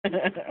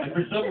And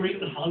for some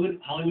reason,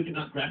 Hollywood did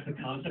not grasp the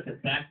concept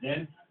that back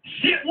then,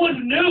 shit was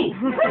new!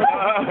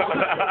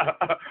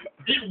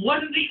 It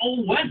wasn't the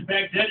old West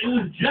back then, it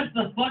was just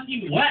the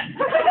fucking West.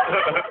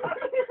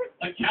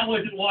 Like,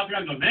 cowboys didn't walk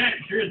around and go, man,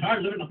 it sure is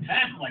hard living the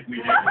past like we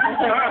did.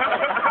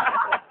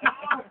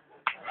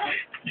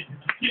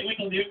 Can't wait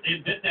till they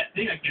invent that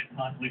thing I can't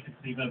possibly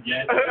conceive of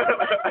yet.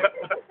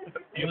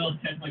 Maybe I'll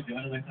test my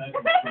gun on my side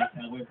for a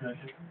cowboy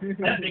impression.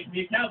 That makes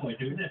me a cowboy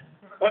doing this.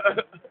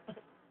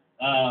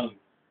 I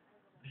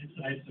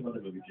have some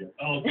other movie jokes.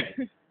 Oh, okay.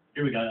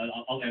 Here we go.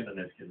 I'll end on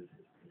this because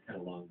it's kind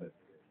of long, but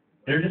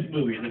there's this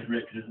movie, and this is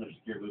Rick, because this is an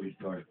obscure movie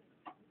story.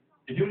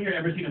 Has anyone here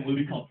ever seen a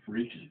movie called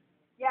Freaks?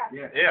 Yeah.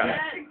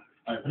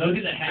 All right, for those of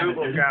you that haven't,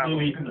 there's this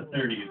movie from the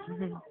 30s,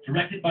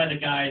 directed by the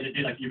guy that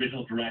did like the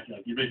original Dracula,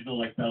 like the original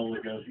like Bela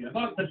Lugosi,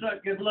 about to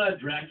suck your blood,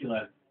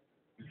 Dracula.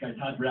 This guy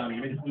Todd Browning.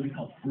 He made this movie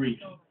called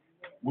Freaks,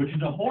 which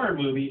is a horror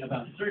movie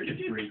about circus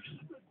freaks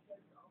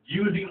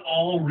using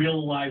all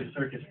real live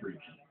circus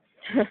freaks.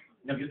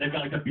 They've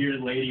got like a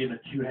bearded lady and a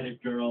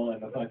two-headed girl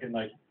and a fucking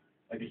like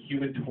a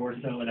human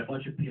torso and a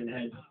bunch of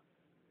pinheads.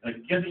 Like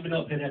you guys don't even know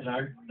what pinheads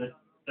are.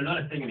 They're not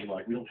a thing anymore.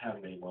 Like we don't have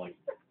them anymore. Like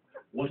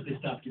once they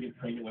stopped giving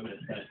pregnant women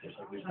asbestos,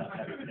 like we stopped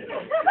having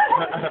pinheads.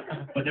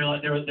 But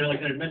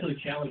they're mentally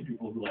challenged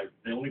people who like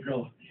they only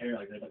grow hair,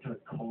 like they have a kind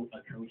of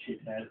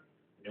cone-shaped head.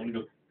 They only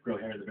grow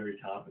hair at the very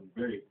top and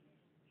very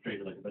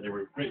straight looking. But they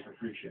were great for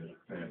freak shows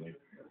apparently.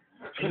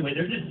 Anyway,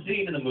 there's this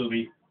scene in the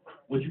movie,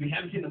 which if you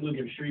haven't seen the movie,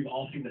 I'm sure you've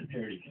all seen this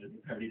parody, because it's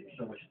been parodied in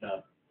so much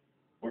stuff,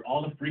 where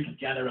all the freaks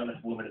gather around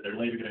this woman that they're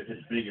later going to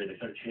disfigure. They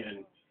start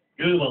chanting,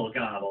 "Gobble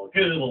gobble,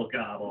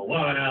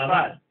 one of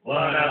us,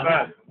 one of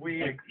us."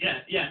 Like, yeah.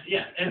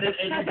 And then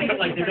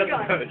like they're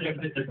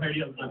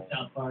parody on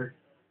South Park.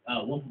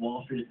 Wolf of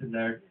Wall Street is in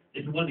there.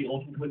 It's one of the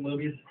Olsen twin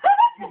movies.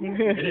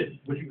 It is.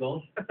 Wishing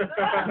Goals.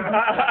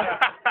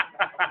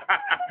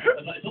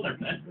 It's not their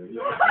best movie.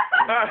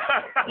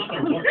 It's not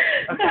their worst.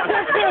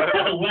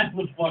 The West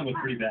was fun was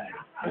pretty bad.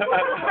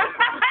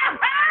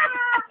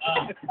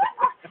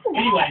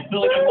 Anyway, so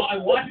like,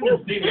 I'm watching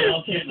this thing and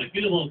all chanting like,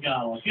 "Get a little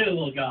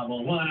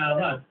gobble, one of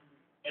us,"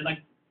 and like,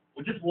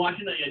 we're just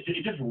watching it.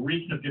 It just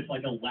reeks of just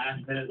like a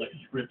last minute like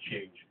script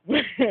change.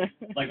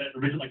 Like the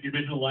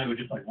original line was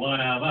just like, "One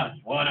of us."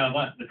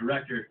 The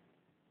director,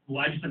 who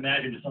I just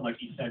imagine is some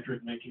like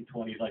eccentric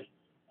 1920s like,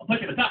 "I'll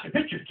put you in the top of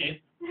pictures,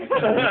 kid."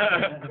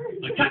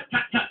 Like, cut.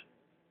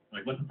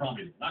 Like, what's the problem?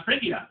 He's not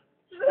freaky enough.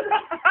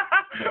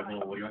 Like, well,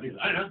 what do you want to do?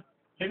 I don't know.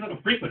 Same like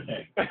a freak would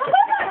say.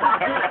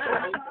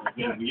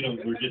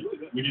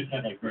 We just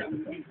have like birth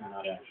defects. We're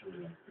not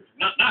actually like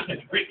not that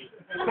freaky.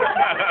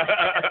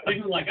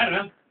 Things like, I don't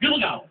know, gobble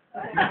gobble.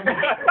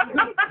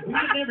 We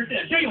just never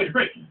did. Show you what's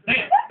freaky.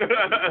 Damn.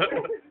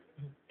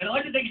 And I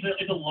like to think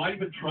it's a line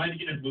you've been trying to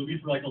get in movies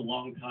for like a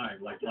long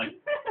time. Like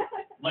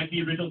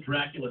the original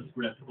Dracula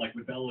script, like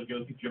when Bela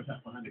Lugosi jumps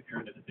out behind the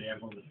curtain at the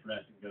damsel in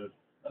distress and goes,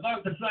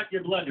 "About to suck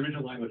your blood." The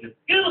original line was just,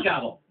 "Gobble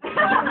gobble."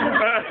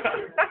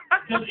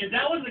 Because if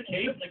that was the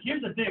case, like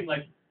here's the thing,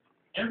 like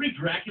every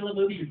Dracula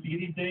movie you see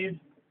these days,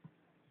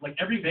 like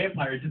every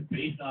vampire is just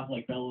based off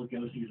like Bela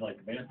Lugosi's like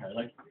vampire.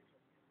 Like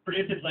for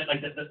instance,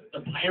 like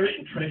the pirate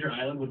in Treasure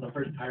Island was the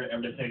first pirate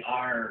ever to say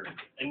 "Arr,"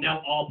 and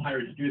now all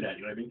pirates do that.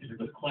 You know what I mean? Because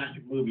those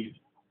classic movies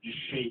just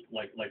shape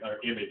like our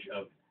image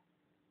of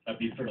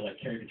these sort of like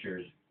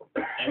caricatures.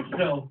 And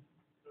so,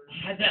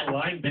 had that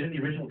line been in the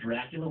original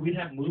Dracula, we'd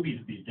have movies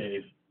these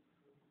days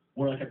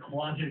where like a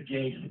closeted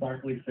gay,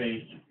 sparkly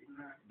faced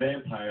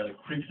vampire like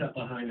creeps up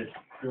behind this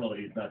girl that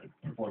he's about to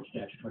perform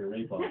statutory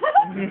rape on.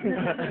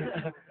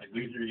 Like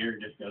leaves her ear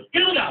and just goes,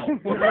 "Get it out!"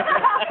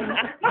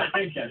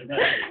 Thanks, guys.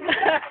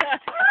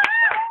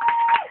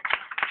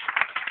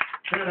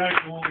 Fred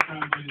Hackman, one more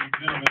time, ladies and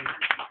gentlemen.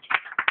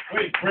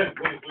 Wait, Fred,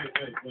 wait.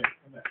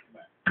 Come back.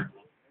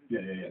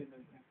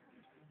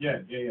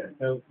 Yeah.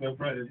 So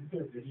Fred, is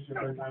this your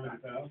first time in the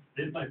South?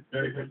 This is my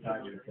very first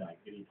time in the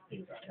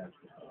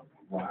South.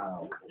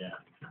 Wow. Yeah.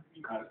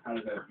 How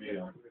does that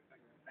feel?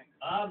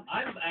 I'm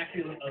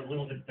actually a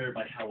little disturbed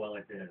by how well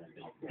I did it, I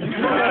think.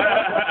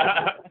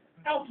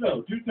 How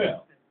so? Do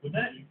tell. Was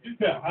that? Do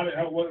tell.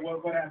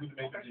 What happened to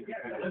make you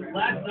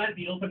Last night at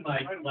the open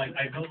mic, like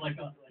I wrote like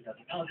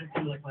I'll just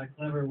do like my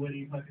clever,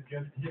 witty fucking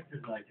jokes and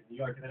hipsters like in New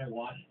York, and then I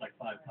watched like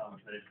 5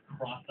 comics, and I just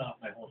crossed off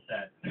my whole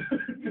set.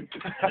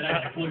 And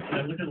I looked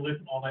at the list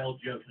of all my old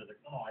jokes, and I was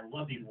like, oh, I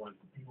love these ones,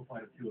 but people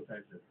find them too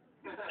offensive.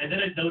 And then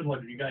I those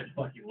ones, and you guys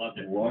fucking loved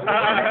it.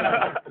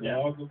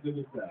 Yeah. Welcome to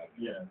the South.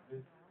 Yeah.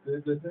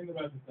 The thing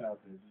about the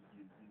South is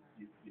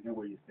you know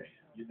where you stand.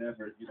 You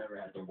never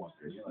have to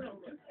wonder. You're like,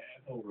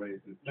 asshole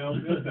racist. No,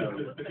 he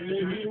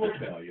will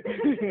tell you.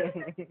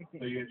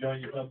 So you enjoying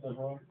yourself so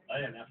far?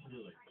 I am,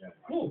 absolutely. Yeah.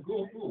 Cool.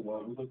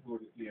 Well, we look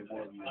forward to seeing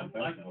more of you. I'm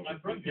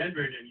from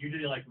Denver, and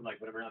usually like when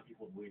I'm around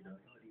people with weed, they're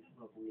like, "Oh, do you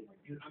smoke weed?" I'm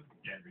like, "Dude, I'm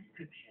from Denver. You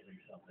couldn't handle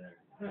yourself there."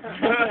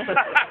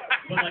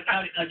 But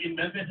like in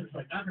Memphis, it's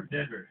like, "I'm from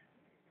Denver.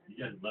 You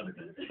guys love it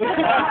then."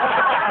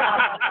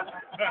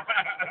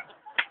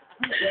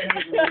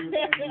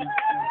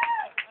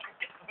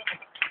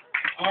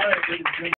 All right, ladies and gentlemen.